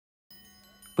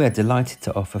We are delighted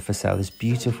to offer for sale this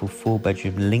beautiful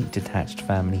 4-bedroom linked detached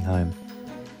family home.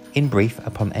 In brief,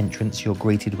 upon entrance you're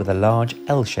greeted with a large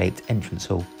L-shaped entrance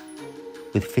hall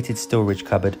with fitted storage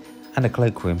cupboard and a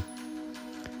cloakroom.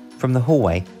 From the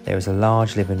hallway there is a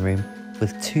large living room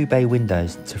with 2 bay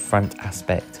windows to front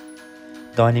aspect,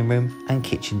 dining room and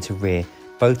kitchen to rear,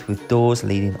 both with doors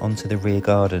leading onto the rear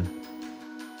garden.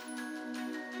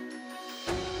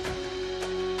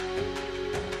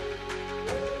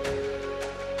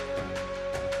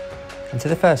 And to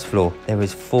the first floor there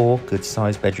is 4 good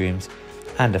sized bedrooms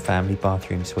and a family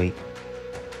bathroom suite.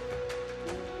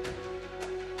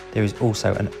 There is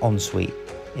also an ensuite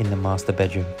in the master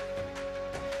bedroom.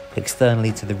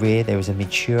 Externally to the rear there is a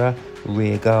mature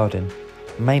rear garden,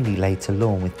 mainly laid to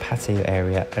lawn with patio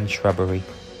area and shrubbery.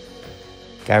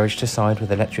 Garage to side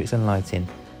with electrics and lighting,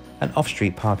 and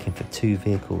off-street parking for 2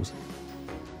 vehicles.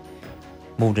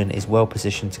 Maulden is well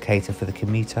positioned to cater for the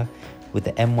commuter, with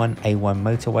the M1-A1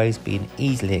 motorways being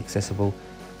easily accessible.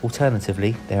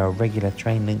 Alternatively, there are regular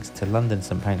train links to London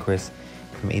St Pancras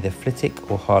from either Flitwick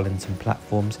or Harlington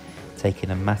platforms, taking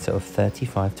a matter of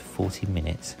 35 to 40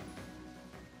 minutes.